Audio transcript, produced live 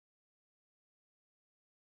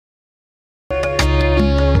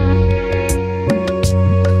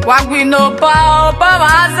Wagwi no pa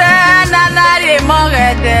maze na nari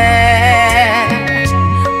morede.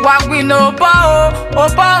 Wagwi no pa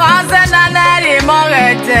maze na nari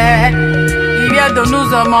morede. Iye do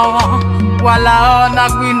nous amants, voilà on a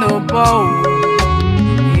gwi no pa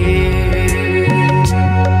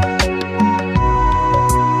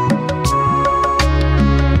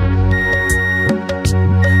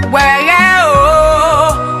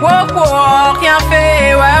rien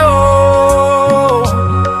fait, ouais, oh.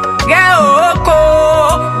 Geoko,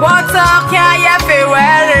 water can't ya fait,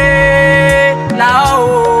 ouais, là,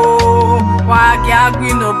 oh. Wagia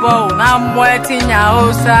guino bo, na mweti nya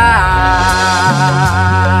osa.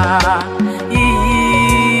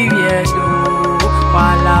 Iviedo,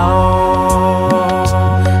 wala, oh.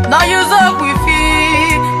 No use up with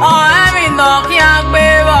fee, oh, I mean, no, can't be,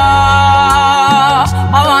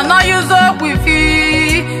 oh, no use up with fee.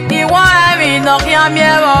 No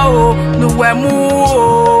kiamiero nuwe mu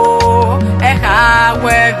eha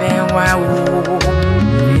weven wa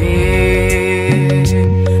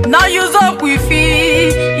no use up with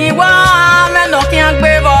fee iwa me no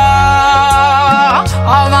kiagbebo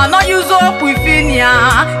o no use up with fee nia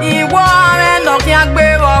iwa me no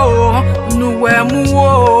kiagbebo nuwe mu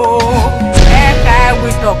eha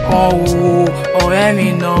we tokon o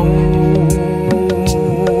emi no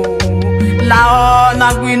la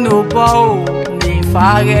na gwino bo ni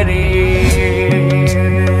fagere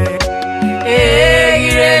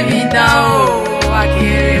gire mi dao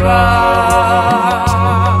akireba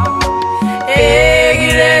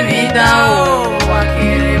gire mi dao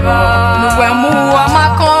akireba nuwe mu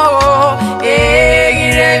amako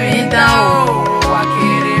gire mi dao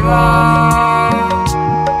akireba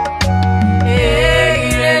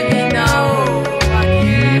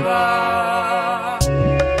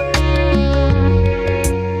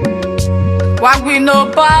Wagwi no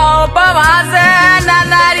pa maze na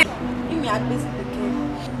nari.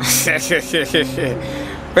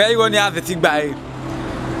 Where you going to have the tick by?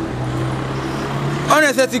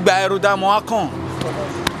 Honestly, tick by Rodamo Akon.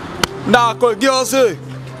 Now,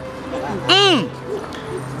 AKONGIEROSIOMWAN.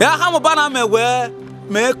 Ya kama bana mewe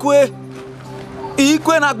mekwe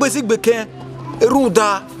ikwe na gbesi gbeke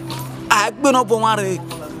ruda agbe no bomare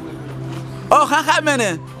o kaka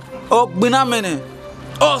mene o gbina mene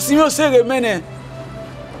o simio sege mene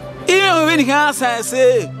iyo we ni kan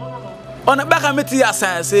sanse ona baka meti ya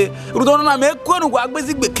sanse rudo na mekwe no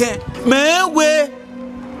agbesi gbeke mewe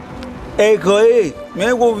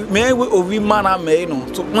mewe ovi mana me no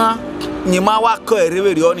to ma nyima wa ko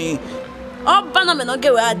ereweri oni oh, bana me no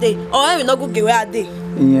get where I dey. Oh, me no go get where I dey.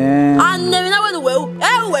 Yeah. And me na when we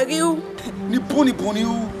where you? Ni poni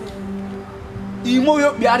you. Imo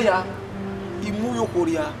yo biaria. Imo yo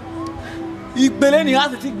koria. Igbele ni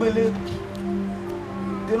ati ti gbele.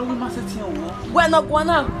 De no ma se ti o. We no go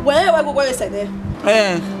na. We go say there.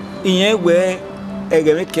 Iyen we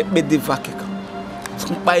ege me ke be de vakeka.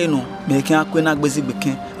 Sumpa ino me ken akwe na gbesi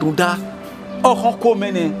gbeken. Ruda. O kon ko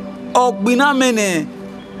mene. O gbina mene.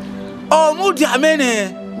 Oh, mudi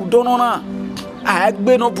amene udonona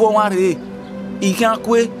agbe no bo ware ikan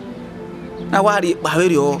kwe na ware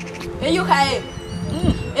pawere o you kai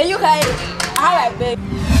how I beg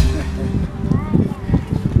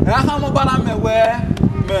ha mo bana mewe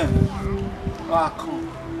me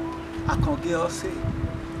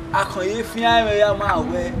AKONGIEROSIOMWAN akon ye fian me ya ma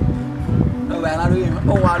we no wa na ro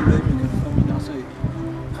o wa lo mi na so e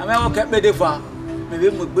ame o ke pe de fa me be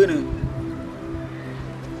mo gbe ni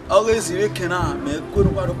always we can me go no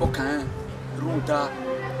kwado pokan ruta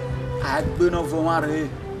agbe no vo mare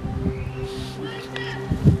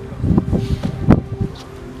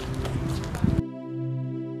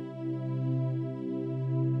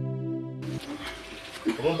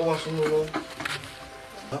Comment on va son nom?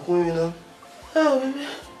 À combien là? Ah oui.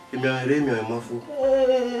 Et bien Rémi m'en fout.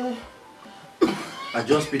 I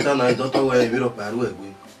just Peter na doctor where you up aru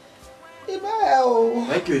egbe. Iba o.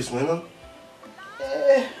 Like you is man.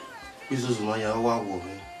 Isso zuma ya wa wo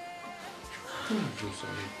me.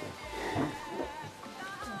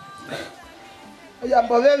 Ya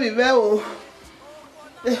pobe vive o.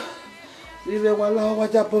 Vive wala wa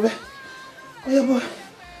ja pobe. Oya bo.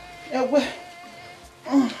 Ewe.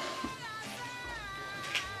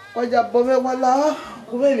 Wa ja pobe wala.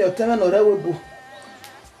 Kuwe mi oteme no rewe bu.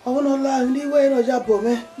 Owo la ni we no ja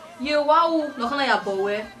pobe. Ye wa u no kana ya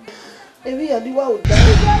bowe. Ebi ya di wa o da.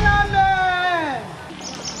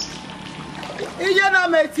 Ije na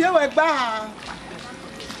me tie we gba ha.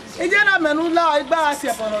 Ije na me nu la igba se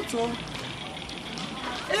pono to.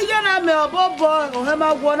 Ije na me obobo o he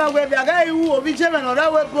ma gwo na we bi aga iwu obi je me no ra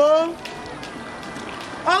we bo.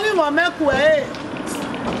 Only mo meku e.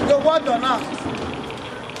 Yo wodo na.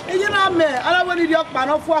 ije na me ala woni ri okpa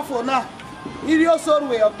no fu afo na iri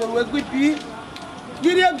osorwe okporwe gbibi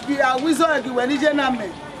iri gbi awizo egi weni je na me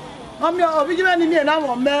omi obije ni mi na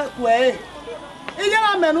mo me kwe ije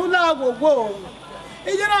na me nu la gbogbo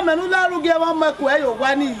ije na me nu la ruge wa me kwe yo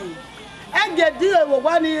gwa ni ege di wo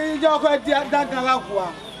gwa ni je ko di daga la kwa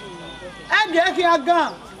ege ki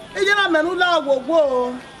agan ije na me nu la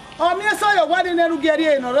gbogbo omi so yo gwa ni ruge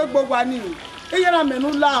ri no re gbogbo ni ije na me nu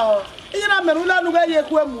la o ije na me nu la nu ga ye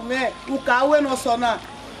ku emu me uka we no so na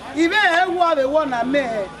ibe ewu abe wona me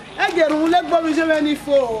egeru le gbo mi je me ni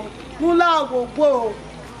fo nu la gbogbo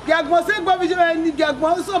gagbon se gbo mi je me ni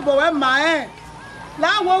gagbon so bo we ma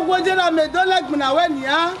la wo gbo je na me do legbin na we ni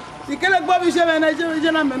a ikele gbo mi je me na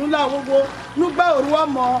je na me nu la gbogbo nu gba oru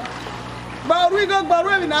omo gba oru igo gba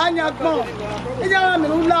oru mi na anya gbon ije na me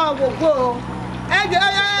nu la gbogbo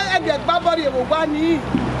ege gba bori ewo gba ni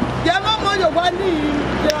je mo mo yo gba ni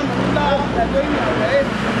je na me nu la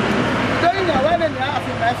doyin awe ni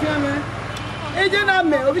afi ma fi ame eje na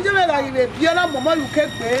me obi je me la ibe biola momo lu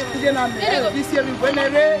kegbe eje na me obi si obi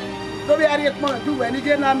wenere lórí ari pon du we ni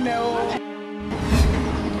je na me o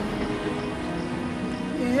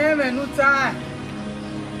ihe me nu ta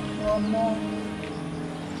omo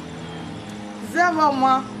zero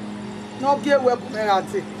mo no ge we bu me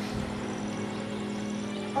ati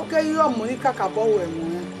okay yo mo ni kaka bo we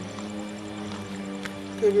mu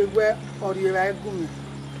kebegbe ori ra egun mi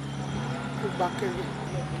bakere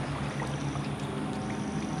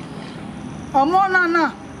ọmọ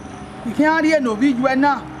nana ikin ari eno bi ju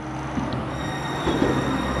na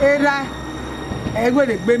era egbe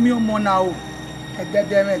de gbe mi ọmọ na o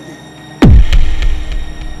egede mede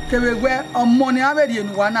kebegbe ọmọ ni abedi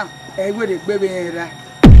enu wa na egbe de gbe be era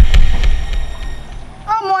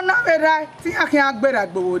ọmọ na era ti akin agbera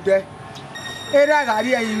gbowo de era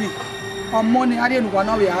gari eyin mi ọmọ ni ari enu wa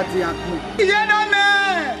na we ati akun iye na me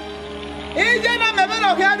ije na me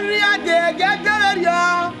belo ke aduri ade gegere yo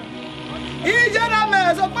ije na me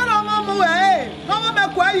so pa na mo mu no mo me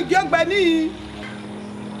kwa igi ogbe ni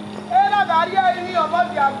era gari ayi obo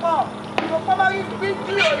bi agbon so pa ma ri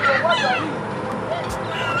biju oyo wo yo ni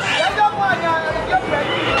ejo mo anya igi ogbe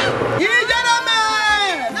ni ije na me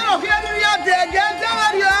belo ke aduri ade gegere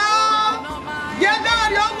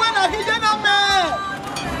yo wa na ije na me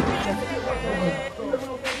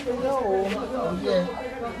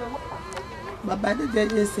baba de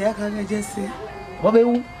jese aka ga jese baba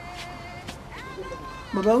ewu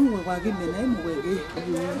baba wu wa gi me na mu wege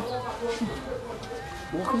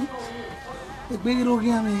wo ko egbe ro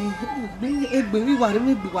gi ame egbe wi wa re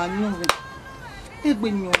mi gbe wa nu re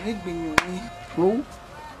egbe nyon ni wo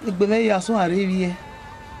egbe me ya so are wi e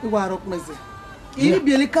wa ro pese iri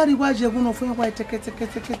bi ele kari wa je gun no fun wa teke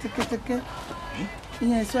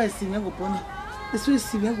iya so esi me go pona eso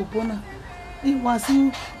esi me go pona iwa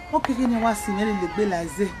si okeke ni wa si le gbe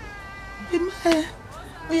laze ime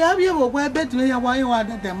o ya bi wo gwa bedu ya wa yin wa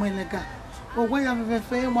dada mo ilega o gwa ya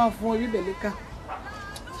fefe wa fun ori beleka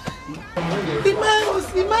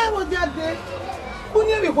ime o jade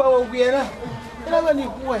kunye bi kwa wo gbe ra ina wa ni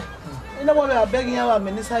ku e ina wa be abegi ya wa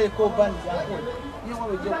me ni saye ko ba ni ya ko ni wa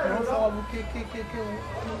be je ko fun wa bu keke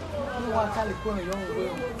ni wa kale ko ni yo wo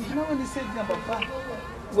ina wa ni se dia baba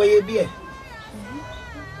wo ye bi e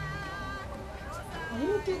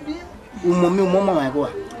Umomi umoma maiko.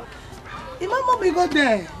 Imama mi go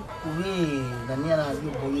there. Oui, Daniela a vu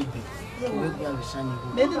boyer bi. Oui, bien le sani.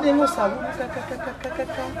 Nedi de mo sabu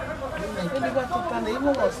kaka. Nedi wa tutana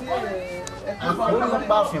imo wo si Akoro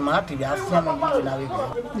ba fi ma ti bi afia me bi na we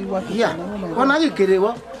bi. Ya, ona ki kere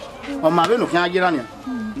wo. O ma be no kan ajira ni.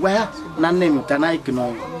 Wa na nne mi tana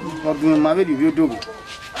ikino. Odun ma be di bi odogo.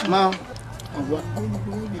 Ma agwa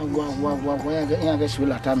ya ga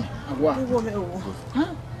shula tami. Agwa.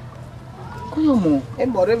 Kuyo mo. E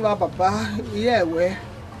more va papa, yewe.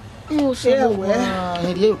 Eu sei.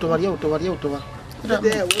 Ele utoba. De we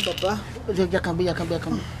papa. Ya kambi.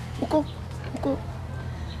 Uko.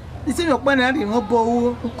 Isi mi opa na ri won bo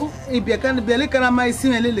owo. Ibi kan bi ele kan ma isi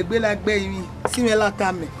mi le gbe la gbe yin. Si mi la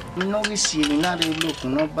ta me. No vi si mi na re lo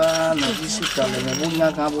kun no ba na vi si ta le mo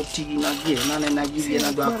nya kan bo ti na ge na Nigeria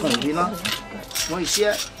na gba kan bi na. Mo isi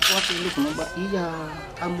wa ti lo kun no ba iya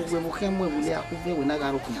amugbe mo ke mo ebule akube we na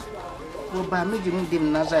ga ro kun. Wo ba mi di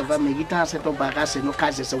dem na za va me gita se to ba ka se no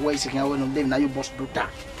ka se wo isi kan wo no dem na yo boss do ta.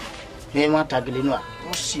 Me ma ta gele no a.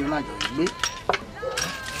 Mo si na jo gbe.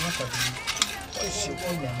 Si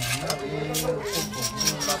ko ya na re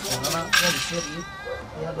ko bo na ko se ri.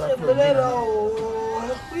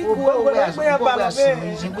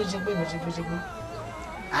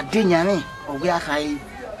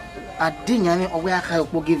 Adinyani owe aka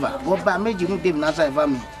okpo giver bo ba meji nu dem na sa eva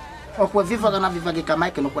mi Okwe viva kana viva ke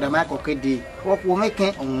kamaike no kwa maiko kede. Okwo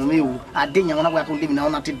meke onmewu. Adenya wana kwa kundi na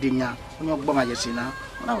ona tidenya. Onyo gbo ma yesina.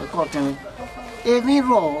 Ona we ko tin. Evi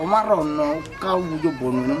ro o ma ro no ka wujo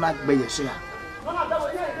bonu no na gbe yese a.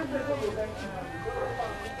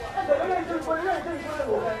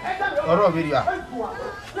 Oro biria.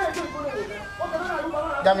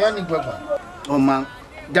 Dami oni gbegba. O ma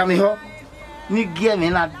dami ho. Ni gie me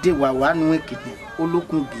na de wa nu ekiti.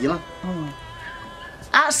 Olokun bi na.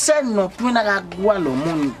 Ase no twina ga gwa lo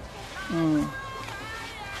moni.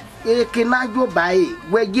 Eke na jo bae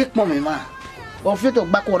we je pon me ma. O fe to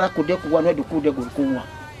gba ko ra ko de ko wa no de ko wa.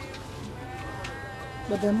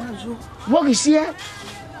 Bebe ma jo. Wo ki si e.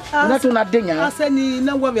 Na to na denya. Ase ni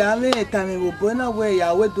na wa bi ame ta me bo na we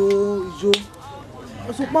ya we do jo.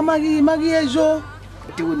 O so pa magi ejo.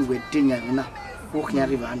 Te wo ni we denya na. Wo knya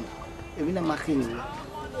riba ni. E bi na makini.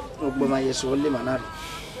 O gbo ma yeso le manari.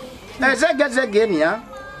 Zege ni ya.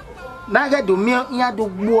 Na ga do mi ya do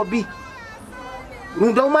gbo bi.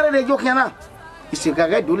 Rundo mare de jo kana. Ise ga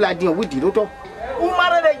ga do la di o widi lo to. O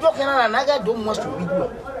mare de jo kana na ga do mo so bi do.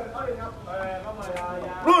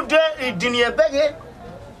 Rude idini ebege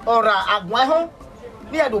ora agwa ho.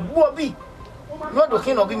 Ni ya do gbo bi. No do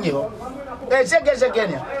kin o gi nyo. Zege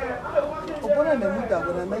ni ya. O bona me muta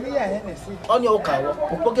bona me ya he ne si. Onyo ka wo.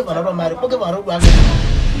 O poke ba ro mare, poke ba ro do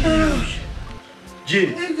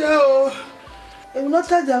Jay. Ejo. E no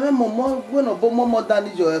ta jame momo gwe no bo momo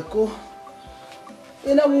dani jo eko.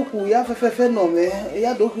 Ina wuku ya fefefe no me,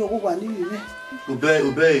 ya do ki okwa ni wi me. Obe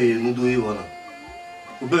nudo e wona.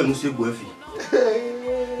 Obe mu se go efi.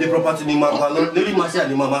 The property ni ma lo, le ma se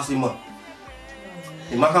ani ma se ma.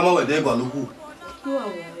 E ma ka ma we de gba loku.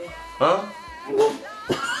 Huh?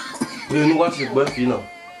 We ni wa se go efi na.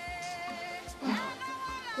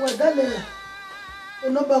 Wa dale. E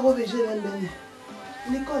no ba go be je le.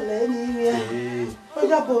 Nicole ni ya. O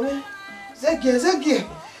ja bo me. Zeki. Zeki.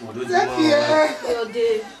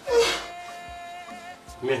 Ode.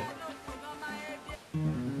 Me.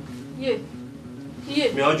 Ye.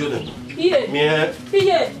 Me ojo den. Ye. Me.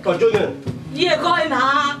 Ye. Ojo den. Ye ko ina.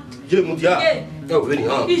 Je mu dia. E o we ni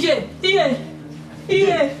ha. Ye.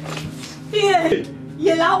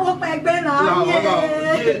 Ye la wo pe gbe na.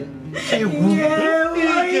 Ye.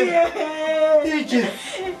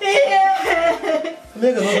 Me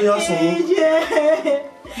ga no ya so.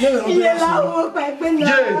 Ye la wo pe gbe na.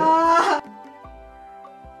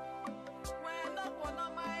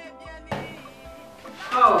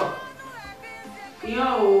 Oh. Yo,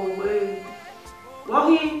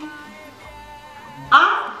 Wahi.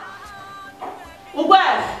 Ah? Ugbe.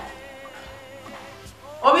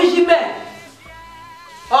 Obishibe.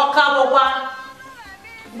 Okabokwa.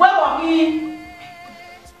 Gbe Wahi.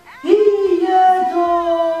 Iyedo.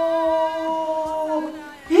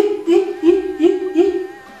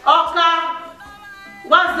 Oka.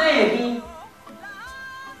 What's name?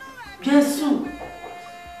 Jesus.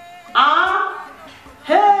 Ah?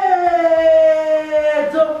 Hey,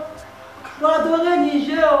 do adore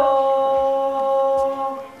Niger o.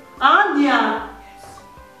 Ania.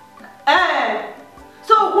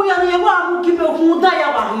 So ku ya ni wa mu ki pe fun da ya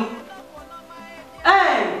wa ri.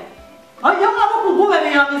 Oyo ma mu ku be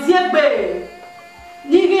ya mi si egbe.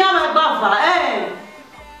 Ni ki ya ma gba fa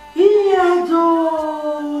Iye do.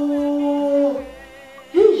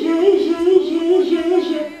 Ije.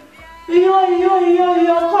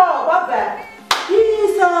 Yo ko baba.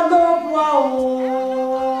 Isa do bua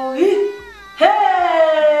o.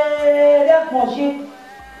 Hey,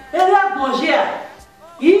 ele a manger.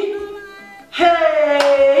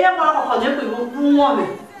 Hey, ya ma ko ne pe mo fun won me.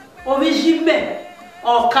 O mi ji me.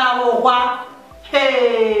 O ka wo wa. Hey.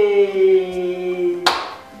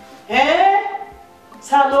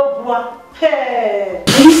 Ça do bua. Hey.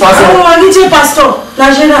 Oh, ni pasteur,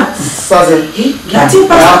 la gêna. Ça c'est. La ti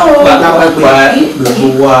pasteur.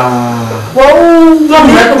 Wow, la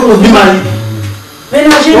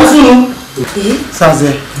ménager Ça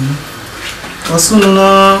c'est. Osunu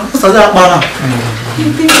na, ça da para.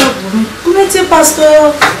 Comment tu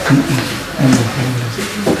pasteur?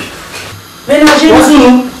 Ménager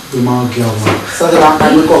Osunu. Ça da pa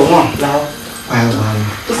ni ko mo. La.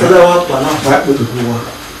 Ça da wa pa na pa pe to wa.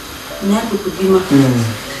 Ni a beaucoup de mal.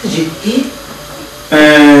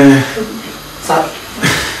 Ça.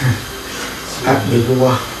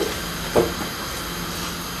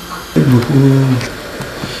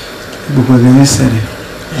 Beaucoup de série.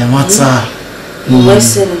 Et moi ça. Ouais,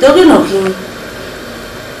 c'est le dog no kin.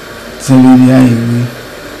 C'est lui ya iwe.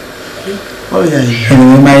 Oh ya iwe.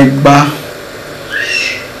 Ene mai gba.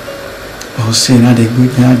 O se na de gbe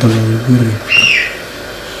na do lo gbere.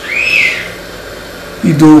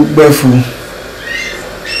 Ido gbe fún.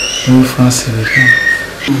 You fancy it.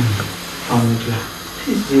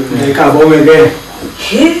 I can't go again.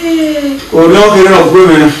 Hey. Oh, no, get off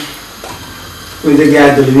women. With the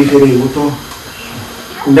guy to the weekend.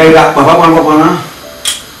 They got Papa. I'm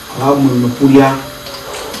Puya.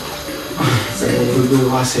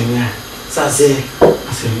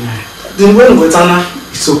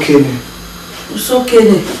 It's okay. It's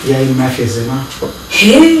okay. Yeah, in my face, man.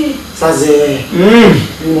 Hey. Saze.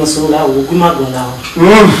 You must know Wuguma Gona.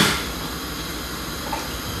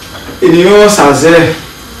 In your Saze.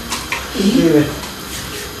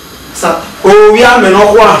 Oh, we are men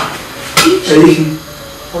of war.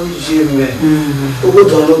 Oh, you man. Oh,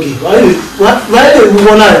 don't look it. Why do you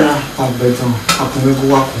want to? I'm better. I can make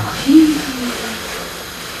walk.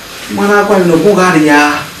 Mana kwa no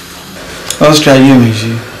Bulgaria. Australia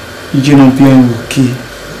meji. You know pia okay.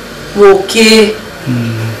 Okay.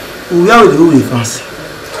 We are the only fans.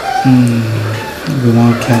 We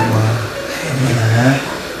want kawa.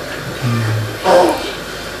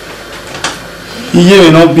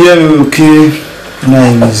 You know pia okay. Na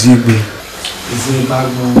imezigwe.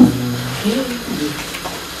 Zimbabwe.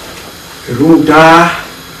 Ruda.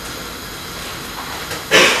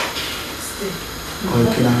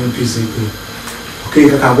 Okay, I'm busy. Okay, I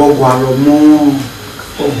can walk while more.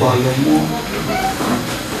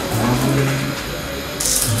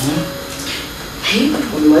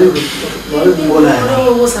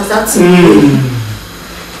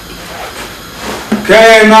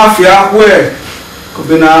 Okay, now if you are where, could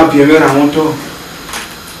be now be around to.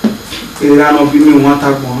 Era no be me want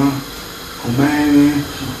to go. Oh man,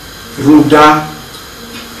 Ruda,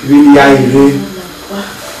 really I.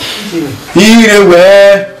 Here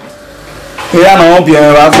where we are not be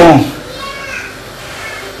around.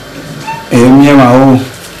 Emi ma o.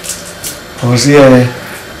 O si e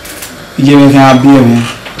ije mi kan abi emi.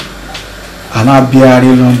 Ana bi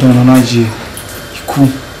are London na je iku.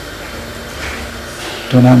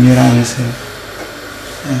 Dona mira ese.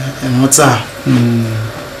 Mota.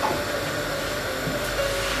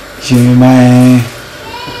 Je ma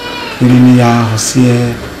iri mi ya o si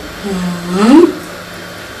e.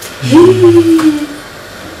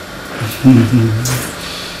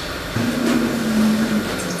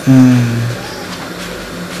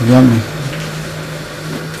 Yami.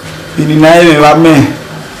 Ini nae me wa me.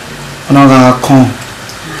 Ona ga kon.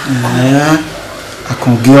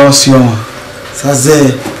 Akongierosion.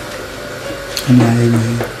 Saze. Ina ele.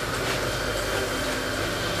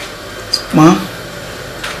 Ma.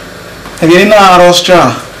 Again na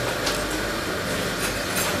Austria.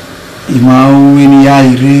 Ima weni ya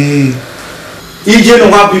ire. Ije no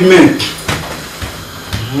wa bi me.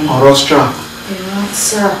 Austria.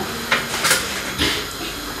 Sir.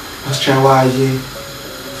 Australia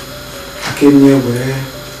akemwe we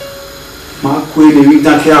ma kwele wi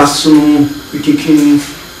dan ke asun ikikini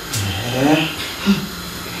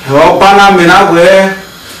o pana me na we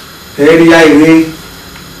eri ire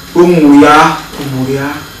umuya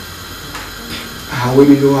awe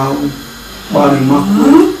ni lo awu ba ni ma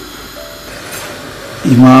ku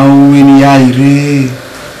ima we ni ya ire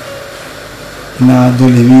na do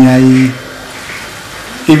le mi ayi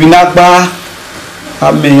ibi na gba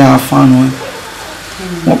ameya fanu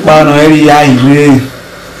mo pa no eri ya ire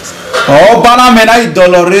o bana me na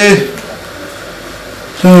idolore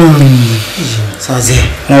Saze.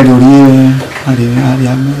 na lori ari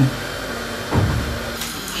ame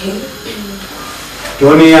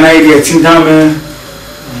doni ana ide tinta me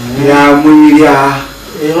ya mu ya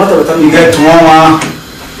Mata bata ni get one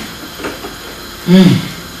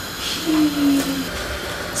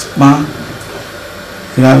ma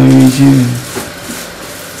ira mi ji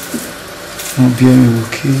mo bi mi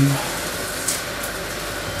okay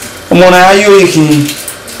omo na ayo iki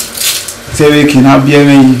tebe ki na bi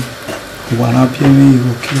mi wa na bi mi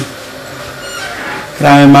okay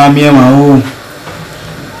ira ma mi ma o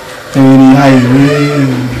ni ai we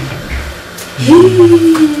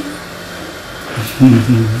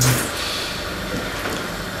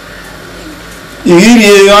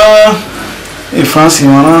iri ya e fancy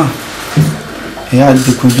wana e a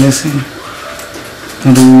de blessing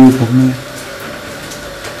ndo po me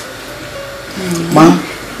ma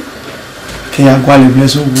ke ya gwa le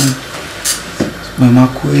blessing bu ma ma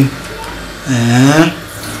ku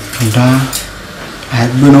nda a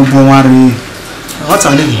gbe no bo wa re What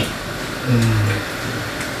are you?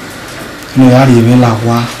 no ya ri me la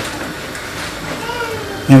wa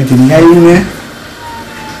ne ti ngai ne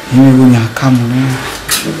ni go nya kamu ne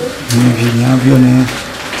ni bi nya bi ne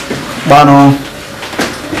ba no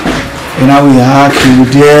ina we ya ki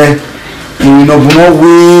de ni no bu no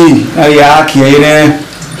we ya ki ne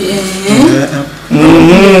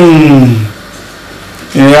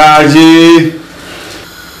Yeah, G.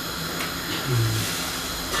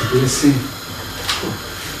 Blessing.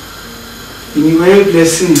 Anyway,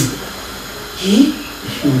 blessing. He?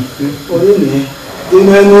 Oh, yeah. You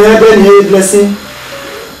know, I blessing.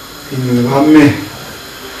 Amen.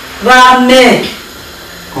 Amen.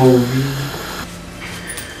 Oh,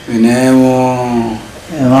 we never.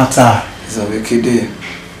 Mata. It's a wicked day.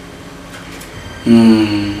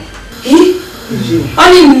 He?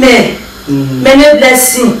 Only me. Many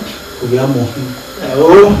blessing. We are more.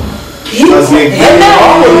 Oh. He? Amen.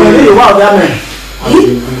 You are that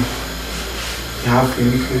You have to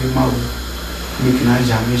make an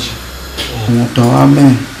examination.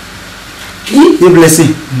 Amen. He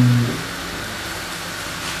blessing.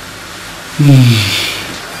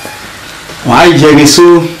 Why, Jerry?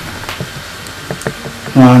 So,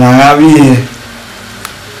 when I have here,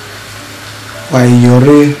 why you're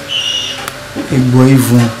a boy,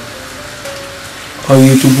 or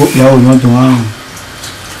you to go your own down.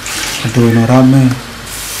 I don't know, Ramen,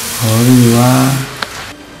 or you are.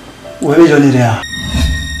 Where is your there?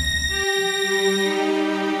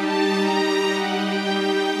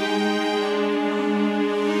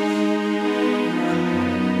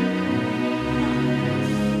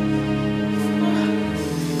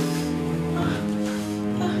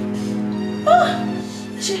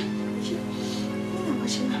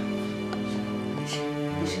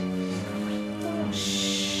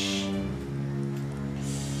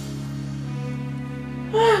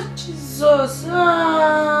 Jesus.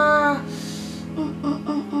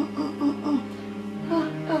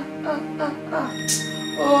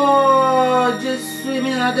 Oh, Jesus,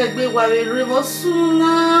 me na de gbe wa we revo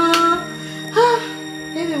suna.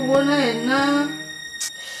 Ebi wona e na.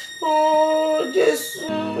 Oh, Jesus,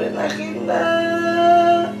 me na kinda.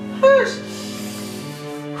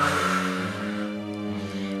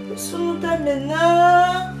 Sunu da me na.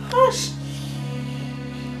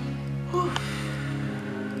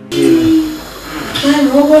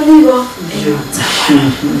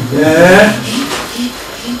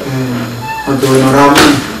 Aduro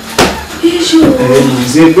Ramen.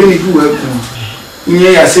 Ze beni ku eku.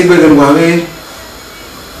 Nye ya se gbede ngwawe.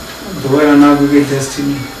 Aduro na go get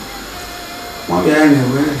destiny. Mo be anya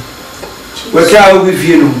we. We ka o bi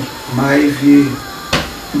fie no. Ma e fie.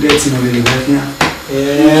 Destiny no le we fia.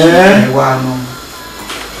 Wa no.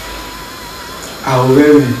 Awe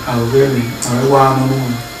wa no.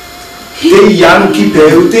 Te yanu ki pe,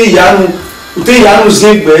 te yanu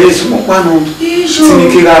zengbe so mo pa no. Ti ni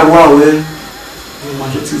ki ga ruwa we. Ma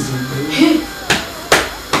je ti zengbe.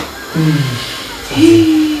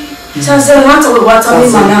 Sasa na to wa to mi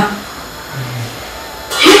mana.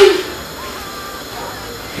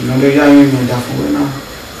 No le ya yin mi da fun we na.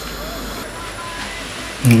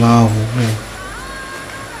 Wow.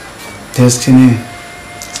 Destiny.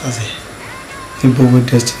 Sasa. People with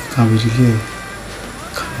destiny can be delayed.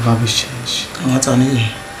 Can never be changed. What are you?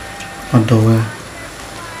 Not the way.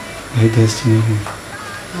 My destiny.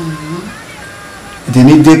 They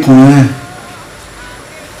need to come.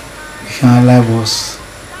 If your life was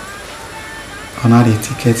on a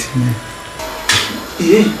ticket,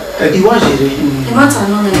 Iwajire. Mata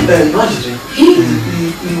no me. Iwajire.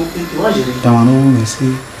 Iwajire. Damano me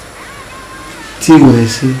say. Ti we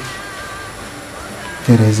say.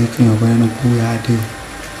 There is a king of no good.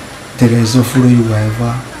 There is a full you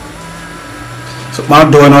ever. So my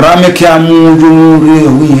door no ra make ya mu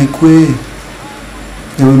we ekwe.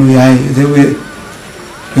 They will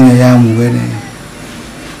when ya mu we ne.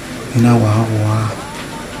 Ina wa.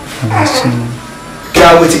 Abasin.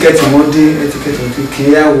 Ka we ticket one day, ticket o ti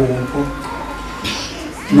ke ya wo po.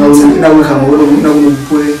 Na we ka mo na wo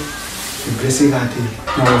we. The blessing that day.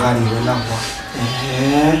 Na wo ga ni we la wa.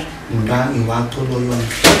 Nda iwa to lo yo.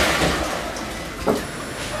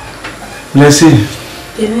 Blessing.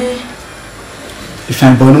 Amen. If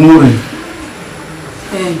I'm born more.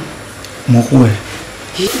 Mokwe.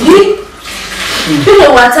 Pile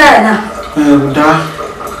wata na. Da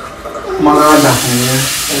magada.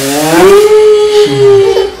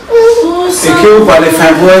 Eke o pa le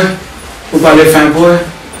fin boy.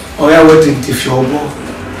 Oya wetin ti fi obo.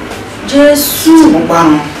 Jesus. Mo pa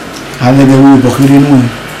no. Ale de wo bokiri nu.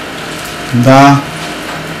 Da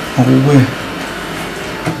ogwe.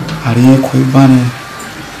 Ari ko ibane.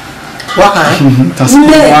 Waka Tas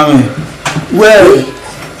wame. Well,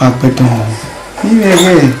 Apeton. Ni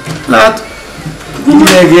Lad.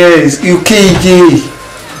 you kiji.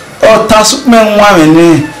 O tas men wame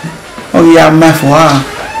ni. O ya mafwa.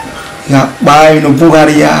 Ya bai no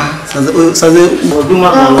Bulgaria. Saze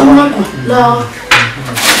moduma No.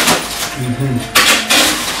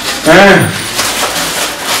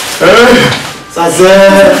 Ça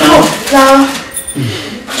c'est.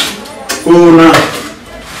 Una.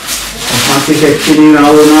 Mati ke kini na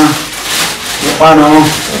una. Apa no?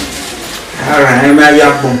 Ara e ma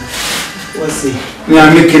ya pon. Wasi. Ni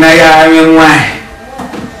ami kina ya mi nwa.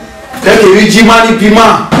 Ke ki ji mani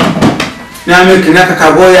bima. Ni ami kina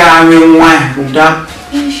kakabo ya mi nwa. Uda.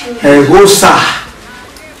 Efosa.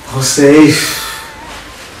 Você.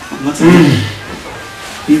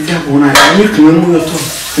 Ida bona ya mi kina mu yo to.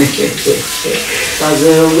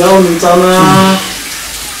 Fazer o gão não tá na.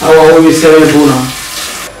 Awa o mi sere bona.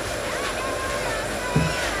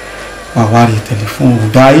 Wawari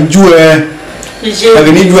telefone da iju e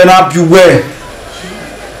age ni ju e na piu we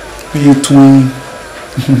bi tun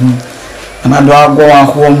ana do agwo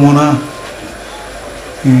akwo mo na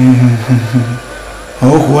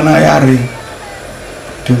o ko na yare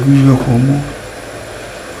to bi ko mo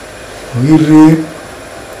ire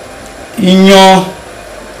inyo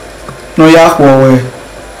no ya ko we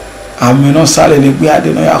ami no sale ni gbe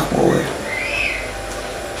ade no ya ko we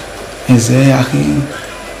eze akin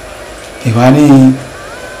Ivani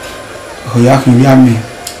hoya kiri ame.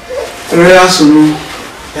 Rea sunu.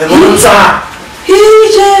 Emonta.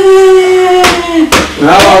 Ijebe.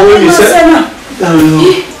 Lawa we mi se.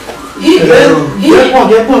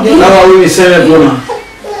 Lawa we mi se le bona.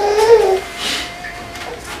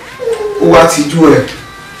 O wa ti ju e.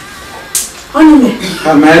 Oni me.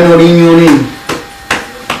 Ama no ri nyoni.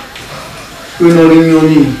 We no ri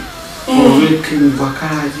nyoni. O we kin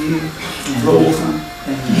bakaraji. Lo kan.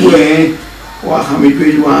 Bue wa kami tu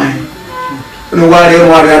juai no ware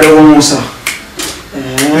ada musa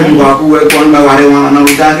wa ku we kon ma ware wa na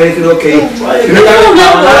uta ke kiro ke ni ko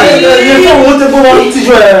mo te ko ti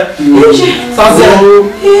jo ça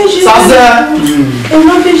e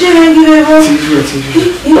mo pe je na gi le bo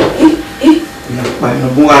na pa no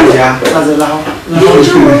bu wa ya ça c'est là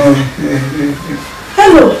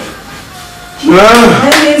hello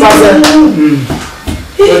ça c'est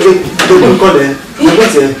do ko de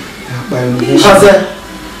Fazer.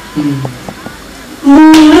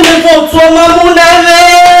 Ele voltou uma mulher.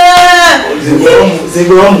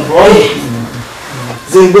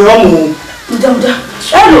 Zegbeomu. Muda.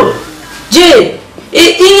 Hello. Je.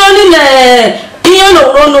 Inyoni ne. Inyono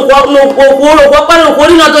no kwa no ko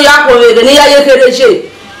ni to ya ko we ni ya ye kere je.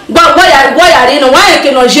 Gba ya ri no wa ye ke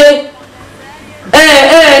no je.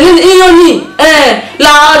 Ni inyoni la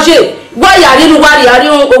je. Gba ya ri no wa ri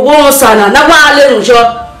ogun sana na wa le njo.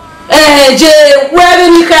 Je wewe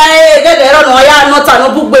ni kai gege ro no ya no ta no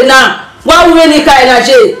bugbe na wa we ni kai na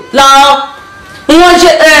je la won je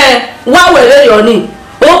wa were yo ni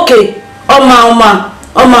okay oma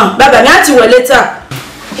baba mi ati we later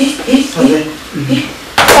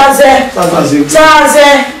Saze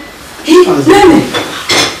nene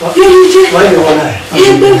je wa yo wala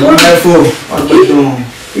na fo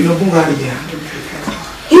ino bunga ri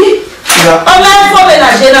Ọmọ ẹ̀fọ́ bẹ̀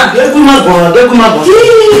náà ṣe náà. Dẹ́kun má gbọ̀n.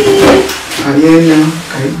 Àríyànjẹ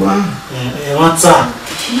kàìgbà. Wọ́n tà.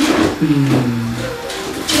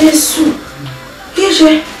 Jésù. Kí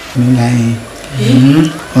ṣe? Mi láyé.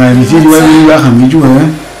 Ọ̀rọ̀ ẹ̀mí tí ìwé ní ìwé àmì jù ẹ́.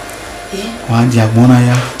 Wọ́n á di àgbọ̀n náà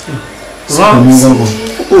yá. Sọ́kọ̀ mi gbọ̀ngàn.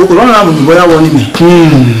 Ọlọ́run àmì ìbọ̀yá wọ ní mi.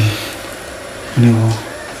 Ní wọ́n.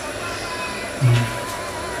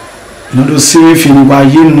 Ìnáwó sí fi nípa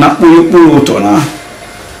yé nà púrúpúrú ọ̀tọ̀ náà.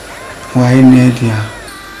 Why Nedia?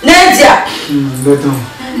 Beton.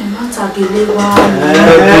 Mata gele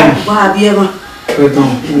wa biema. Beton.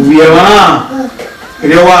 Biema.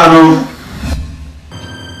 Biema no.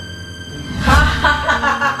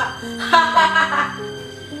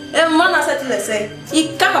 Mana seti le se.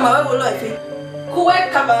 Ika kama we wo lo ife. Kuwe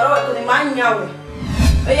kamera ko ni manya we.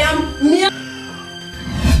 Oya mi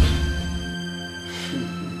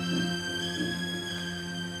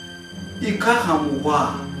Ika hamuwa.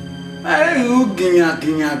 You ginya.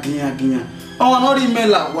 Oh, no,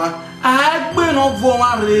 remember what I been over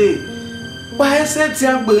one ray. Why I said,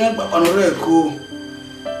 I'm going on a record.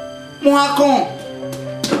 Moacon.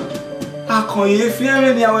 I can't if you have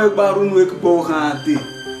any other baroon with Bohanti.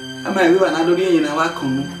 I may be another day in a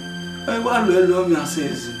wacom. I want to love me,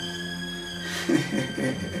 says.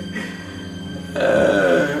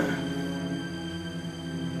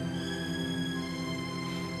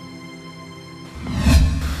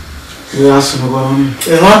 Yasu bom.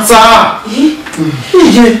 Evança.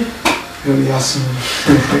 Ije. Yasu.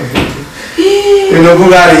 No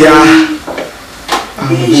Bulgaria.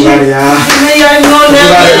 Bulgaria.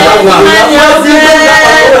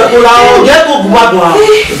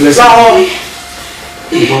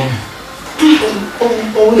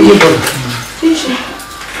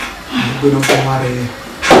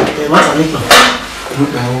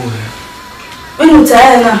 Inu ta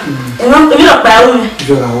na. Emi lo pa wo mi.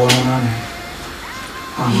 Jo la wo na ni.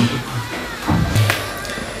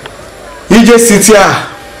 Ije sitia.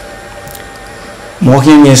 Mo ki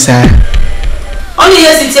mi sa. Oni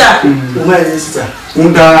ye sitia. O ma ye sitia.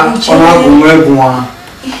 Unda ona gun egun wa.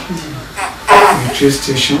 Train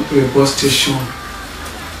station, report station.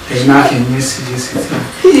 E na ke ni si je sitia.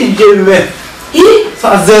 Ije me.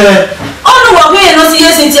 Saze. Onu wo me no si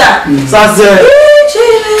ye sitia. Saze.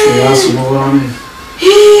 Ya so mo wa mi.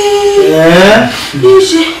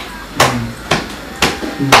 Ije.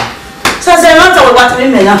 Saze ma ta wa ti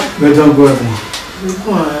me na. Me don go egun.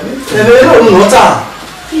 Ebe lo no ta.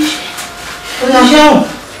 Oya seun.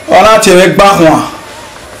 Ola ti re gba hun a.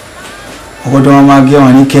 Ogodo ma ge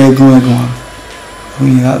won ni ke egun.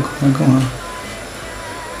 Oyin la egun.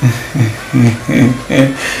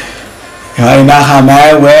 Ya ina ha ma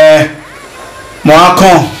we. Mo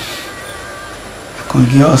akon.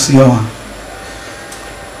 Akongierosiowan.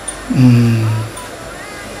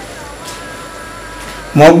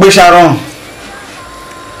 Mo gbe Sharon.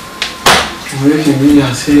 Mo ye ki mi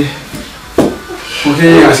ya se. Mo ke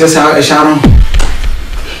ya se Sharon.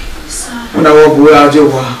 Mo da wo bu aje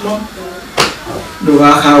wa. Do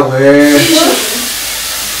ga ka we.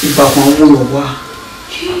 Ipa kan mu lo wa.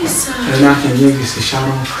 Na ke ye ki se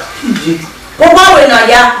Sharon. Wo ba we na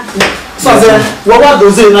ya. Saze. Wo wa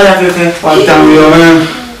doze na ya keke. Wa ta mi o men.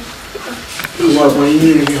 Wa bo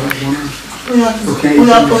yin ni wa mo. Okay.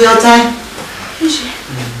 Oya time.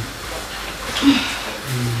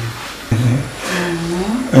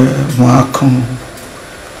 Mo akon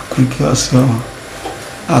Akongierosiowan.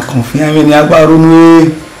 Akonfian mi ni agbára nu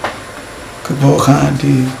ke bo kan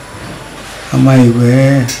de ama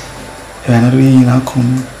iwe e na ri yin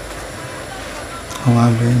akon awa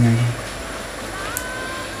le ni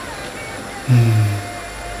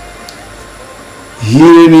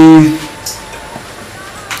yiri ni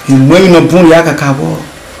imwe no bun ya kakabo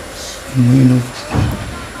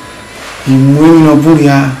imwe no bun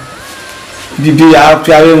ya bibi ya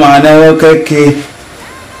piawe ma na keke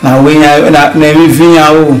na we na mi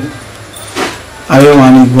vinya o awe ma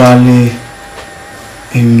ni gwale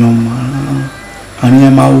emi no ma ani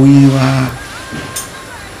ma wi wa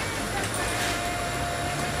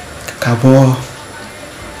kakabo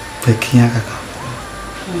pekia kakabo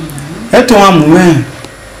eto amume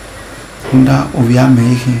nda ovia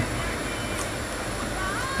meiki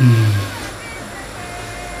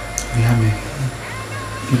ovia meiki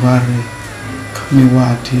ibare kami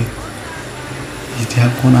wati iti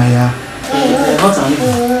akona ya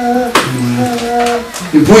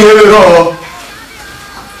ibu yebe ro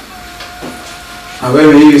awe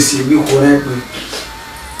me yi si bi ko re pe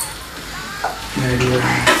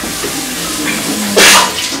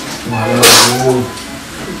wala wo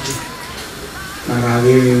na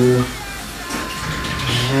re wo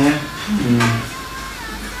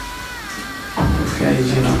okay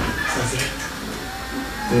jina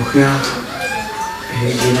okay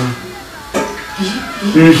jina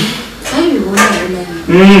Sai wo na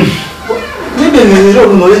Maybe me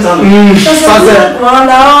ro no le ta. Saze.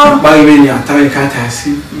 Wala. ba ibe ni atawe ka ta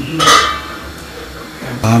si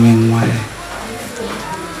ba mi nwale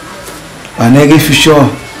ba nege fisho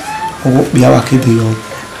ogo bia wa kede yo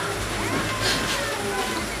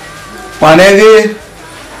ba nege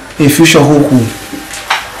e fisho hoku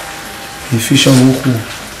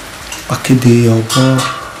ba kede yo bo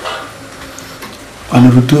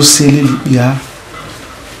anurudo sele libia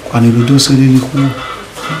anurudo sele liku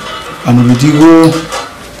anurudigo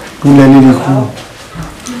rule liku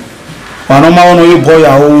wana ma wono yi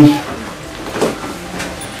boya o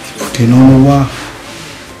teno wa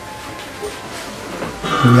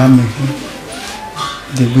ya me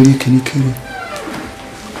de beri kinikiri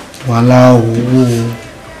wala o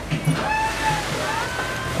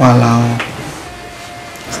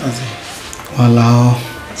Saze. wala o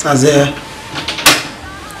Saze.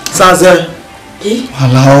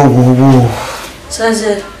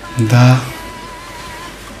 da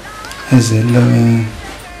ezele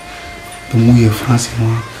muye France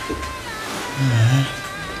moi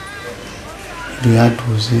do ya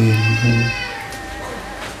doze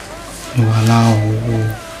ni wala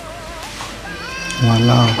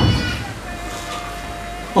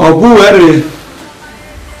obu were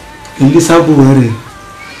Elisa bu were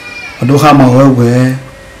odo ha ma wewe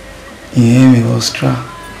yen me Austria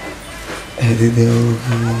de o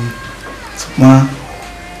ma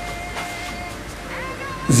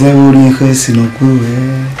zewuri ke sinoku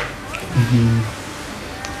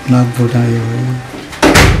na boda yo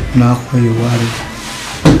na ko yo wari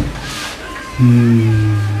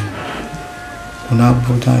na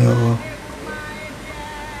boda yo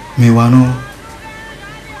me wano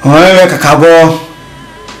Owe kakabo.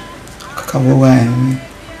 Kakabo wa emi.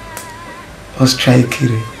 O strike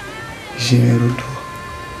re. Jimerudo.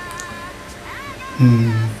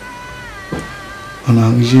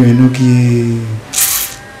 Ona jime no ki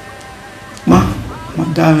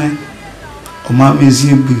madame. O ma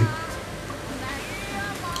mezimbe.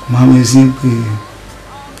 O ma mezimbe.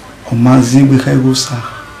 O ma zimbe kaigosa.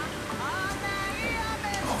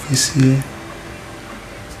 Office.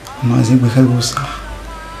 O ma zimbe kaigosa.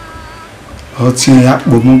 O tie ya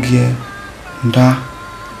bomugie nda.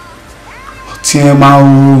 O tie ma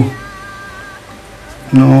o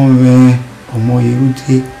no me omo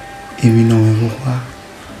yerude emi no me bokwa.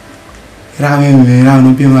 Ra me ra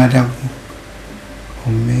no bi ma da ko. O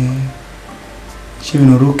me Chimi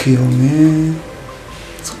no roke o me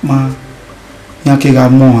ma nyake ga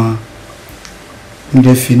mo ha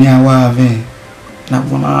nde fini awa ave na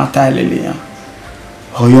bona ta lele ya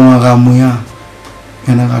oyo ga mo ya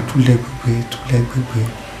yana ga tule gbegbe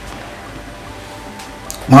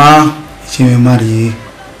ma chimi mari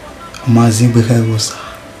o ma zigbe ka go sa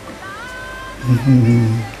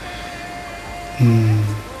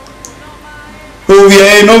o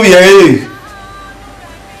vie no vie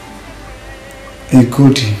a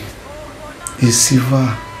goldie, a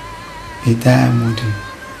silver, a diamond.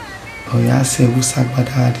 Oh, ya se usa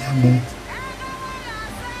gbada diamond.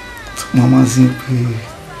 Mama zimpe,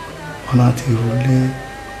 ona te rule.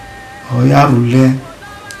 Oh, ya rule.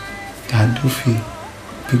 Ya dofi,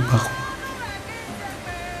 big bako.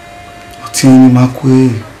 Otini makwe.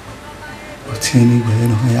 Otini gwe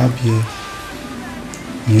no ya bie.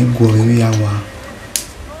 Nye gwe ya wa.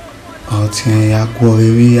 Otin ya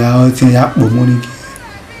gworewi ya otin ya pomoni ki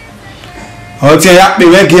otin ya pe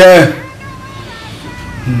we ki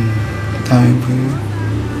time pe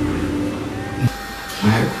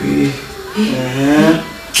mai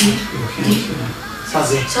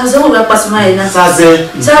Saze o va passer mai na. Saze.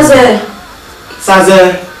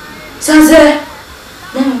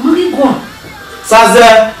 Nem mari go.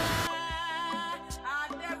 Saze.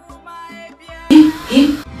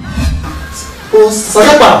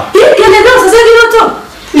 Saze pa. Que legal, saze que eu tô.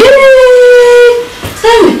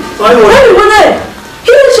 Sabe, boné.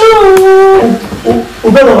 Que show. O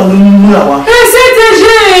belo no mulawa.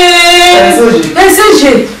 SG.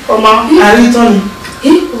 Oma, ari Tony.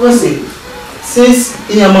 Você. Since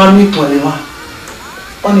in your mommy polema.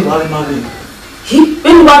 Only one mommy.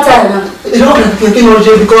 When what time? You don't think no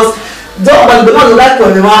because don't but the man like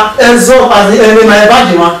polema and so as the my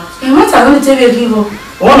bajima. And what are going to tell you give?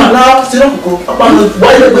 One now still go. Why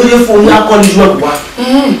you going for your college work?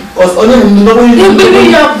 Because only no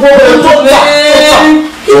baby ya go.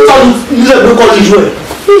 You don't college work.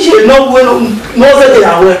 No bueno, no se te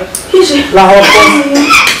awe. La hope.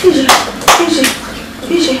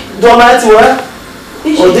 Do ma ti we?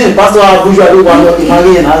 O din pastor abuju ari wa no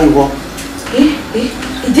imari na iwo.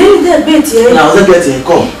 Didn't that bet here? Now let's get it.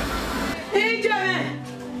 Come.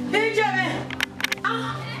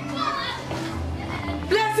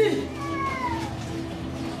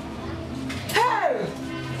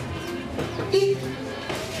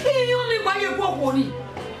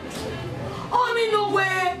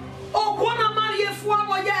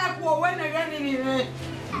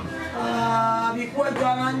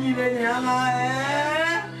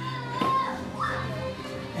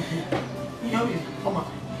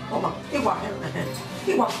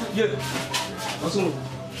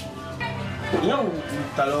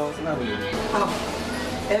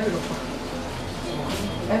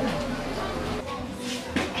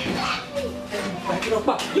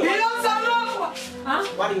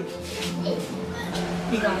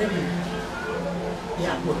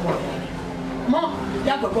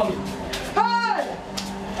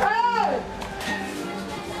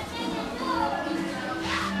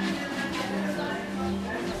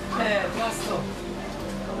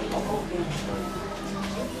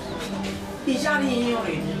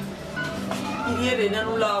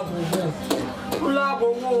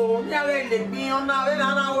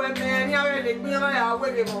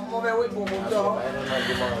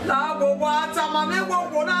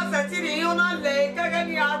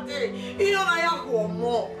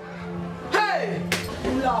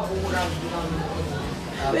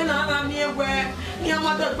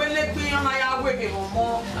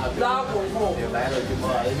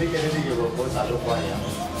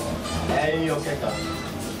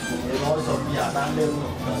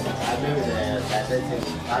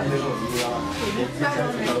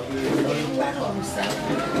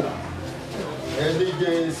 Any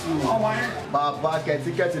Jesu. Baba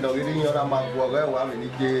kẹ̀tíkẹ̀tì lọ rí ní ọ̀rá máa bu ọ̀rẹ́ wa mi ní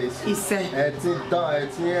Jesu. Ìṣẹ́.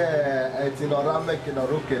 Ẹ̀tí ọ̀rá mẹ́kì náà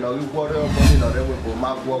rókè náà rí wọ́rẹ́ ọmọ ní ọ̀rẹ́ wẹ̀bọ̀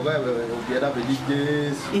máa bu ọ̀rẹ́ òbí ẹ̀dá mi ní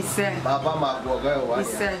Jesu. Ìṣẹ́. Baba máa bu ọ̀rẹ́ wa.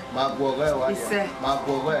 Ìṣẹ́. Máa bu ọ̀rẹ́ wa. Ìṣẹ́. Máa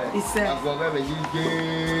bu ọ̀rẹ́. Ìṣẹ́. Máa bu ọ̀rẹ́ mi ní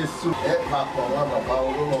Jesu. Ẹ máa pọ̀ wá bàbá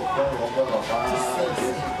olóòlò fẹ́ ọgbẹ́ bàbá.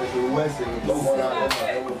 Ìwẹ́sì lọ́mọ́ra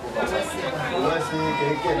ìwẹ́sì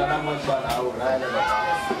kéèké náà mọ́ gbà náà ò ráyẹ̀ bàbá.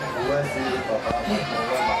 Ìwẹ́sì bàbá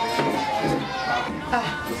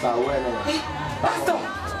Pastor.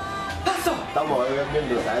 Tamo ọ̀rẹ́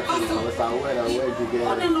gbẹ̀ndẹ̀ sáàtì àwọn sàwọ́ ẹ̀rọ ọwọ́ ìdígẹ́.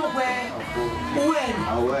 Ó nínú wẹ̀ wẹ̀.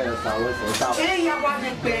 Àwọn ẹ̀rọ sàwọ́ ẹ̀sẹ̀ sáà. Eya wa ni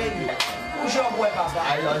pé ojo ọwọ́ ẹ bàbá.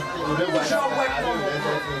 Ayọ̀ ìdílé wà ní ọwọ́ ẹ kọ́.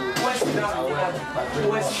 Wẹ́sì náà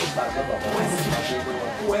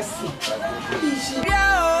wẹ́sì. Bí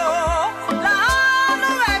o lánú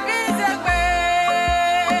ẹbí ṣe pé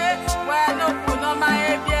wẹ́nu kùnà máa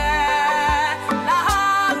ń bí ẹ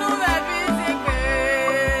lánú ẹbí ṣe pé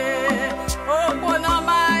ó kùnà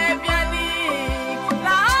máa ń bí ẹ ní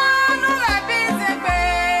lánú ẹbí ṣe pé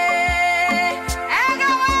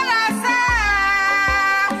ẹgbẹ́ wọn lọ sẹ́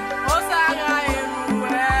ó sára èrú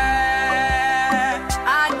ẹ̀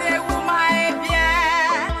àdéhùn máa ń bí ẹ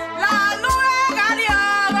lánú ẹ̀ka ní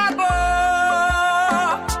ọ̀rọ̀ bò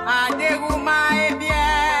àdéhùn máa ń bí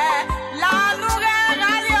ẹ lánú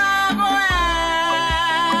ẹ̀ka ní ọ̀rọ̀ ẹ̀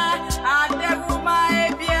àdéhùn máa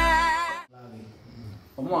ń bí ẹ.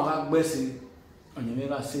 ọmọ àga gbẹ́sẹ̀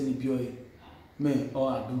ọ̀nyẹ̀mẹ́ra sẹ́ni bí ọ̀yẹ́ mẹ́ ọ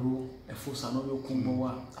Aduro Efosa Okungbowa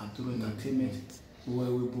Aduro Entertainment wọ́n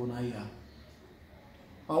ẹ̀wẹ̀ bọ́ náà yà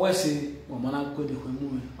wàwẹ́sẹ̀ wọ́n máa ń kó ẹ̀dẹ̀kọ́ ẹ̀mú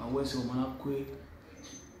mi wàwẹ́sẹ̀ wọ́n máa ń kó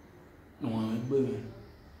wọ́n ẹgbẹ́ mi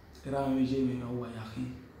ẹ̀rọ àwọn méjì mi ọwọ́ àyàkí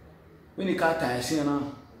wọ́n ní ká ta ẹ̀sìn náà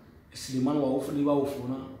Suleiman wà wọ́n fún ní báwo fún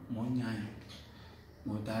náà mọ̀ ń yàn yàn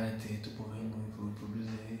mọ̀ dárẹ́tẹ̀ tó bọ̀ ẹ̀ mọ̀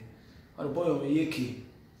producer ẹ̀ ọ̀dọ̀ bọ́yọ̀ mi yé ké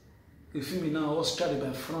the film now was started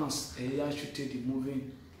by France and he shooted the movie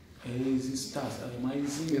easy stars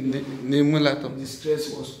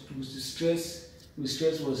the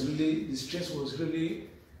stress was really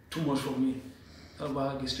too much for me.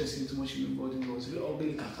 About the stress too much in my body was really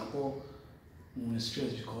ugly kakabo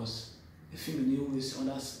stress because the film knew is on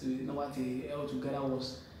that what they held together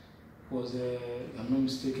was I'm not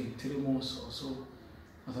mistaken 3 months or so.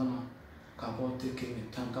 I don't know about taking the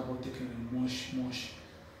time about taking much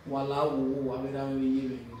wala wo abeda me ye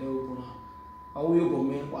me de wo na awo yo go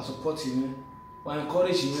me wa support me wa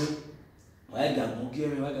encourage me wa ga mo ge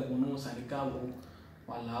me wa ga mo no sadika wo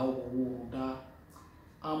wala wo da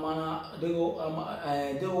amana de go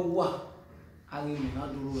wa ari me na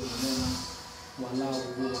duro e me na wala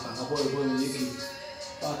wo ka ka boy me yeki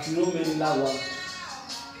wa kilo me la wa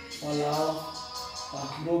wala wa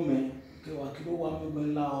kilo me ke wa kilo wa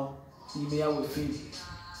me la o ni me ya we fin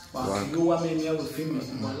you want me to film it?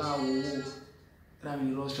 Wala wo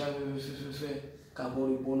rami lo strike fe ka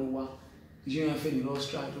bori bonu wa je yan fe ni lo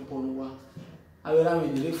strike to bonu wa awe rami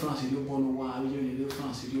ni le France ni bonu wa awe je ni le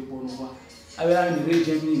France ni bonu wa awe rami ni le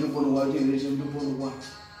Germany ni bonu wa je ni le Germany ni bonu wa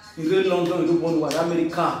ni le London ni bonu wa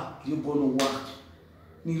America ni bonu wa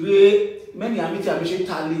ni le many amiti abise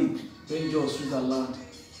Italy Belgium Switzerland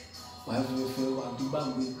wa fe wa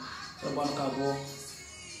dubagbe so ba ka bo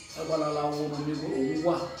abalala wo no mi go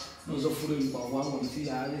wa no zo furu ni ba wa mo ti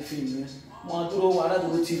ya le film mo Aduro wa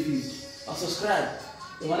Aduro TV subscribe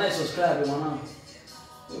e wanna subscribe e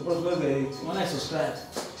wanna subscribe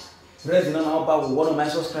ready na ba wo one of my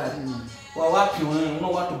subscribe wa pi won no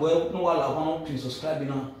wa to boy no wa la won pi subscribe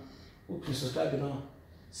na o pi subscribe na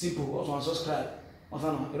simple o subscribe o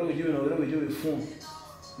fa na ero we phone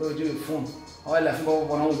o la fi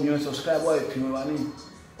bo na o mi subscribe wa pi wa ni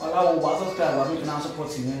wala wo ba subscribe wa mi na support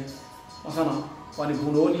me masana wani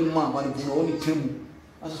buno ni ma wani buno ni temu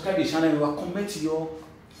subscribe the channel wa comment yo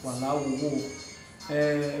wala wo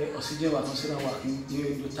osije wa ton sira wa kin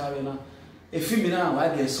ni do tawe na e film na wa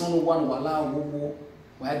ge sonu one wala wo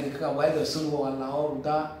wa ge ka wa ge sonu wala o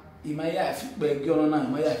da imaya fi pe gyo na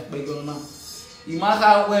imaya fi pe gyo na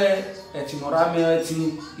imaka we etimora me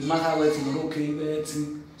eti imaka we etimoro ke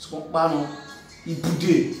eti so pa no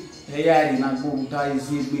ibude eya ri na gbo da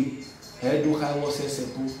izegbe edo ka wo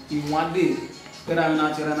sesepo iwande pera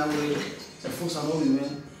na tira na we Efosa no we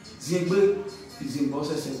zegbe izegbo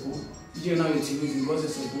sesepo ije na we ti izegbo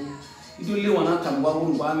sesepo ido le wana tamwa wo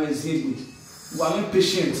ngwa me zegbe wa me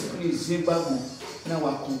patient ni zegba go na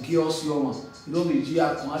wa AKONGIEROSIOMWAN lo meji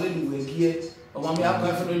akon aleluwe gie o ma me akon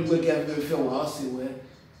efe no luwe gie me fe wa se we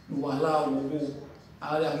wala wo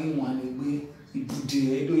ara ri wan le gbe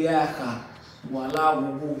ibude edo ya ka wala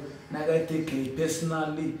wo na ga take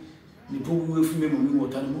personally ni po we fi me mo mi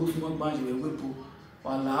water ni mo fi mo gba je we po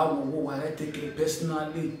wala wo wa take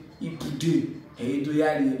personally ibude e do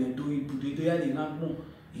yari e do ibude do yari na mo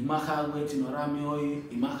imaka we ti no rami oyi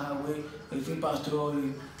imaka we e fi pastor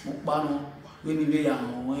oyi mo pa no we ni we ya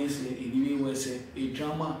won ese e ni we wese e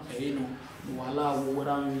drama e no wala wo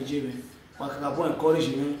ra mi jebe wa ka bo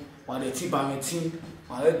encourage me wa de ti ba me tin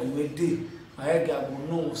wa e gun we dey wa e ga bo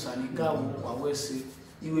no saniga wo wa wese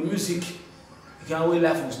iwe music you can we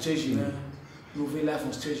live on stage you will live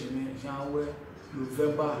on stage you can we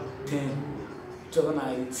November 10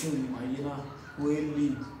 2018 mayina we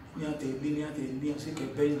li ni ate se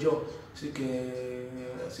ke Benjo se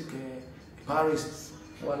ke Paris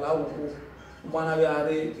wala wo mana bi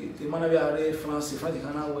are France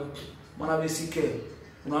kana we mana bi sike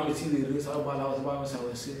una mi ti le sa bala o ba sa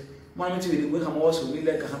we se mana mi ti le we kama wo so we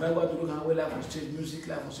le ka kama wa duro kan we live on stage music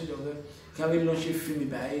live on stage okay kan we no she film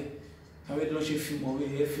bae kan we no she film o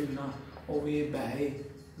we film na o we bae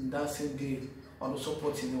that same day walo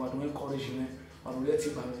support ni walo encourage me walo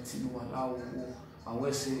let ba me ti no wala wo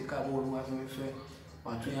awese ka bo wa fe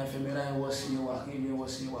watu ya fe mera e wo si wa ki ni wo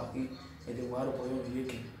si wa ki e de waro ko yo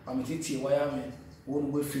yeke pa mi ti wa ya me wo no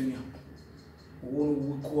we film ya wo no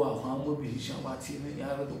wo ko a ha mo bi sha ba ti me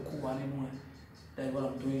ya do ku wa ni mu e that is what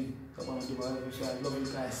I'm doing. I want to do I love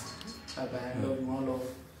you guys. Bye bye. I love you. One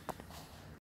love.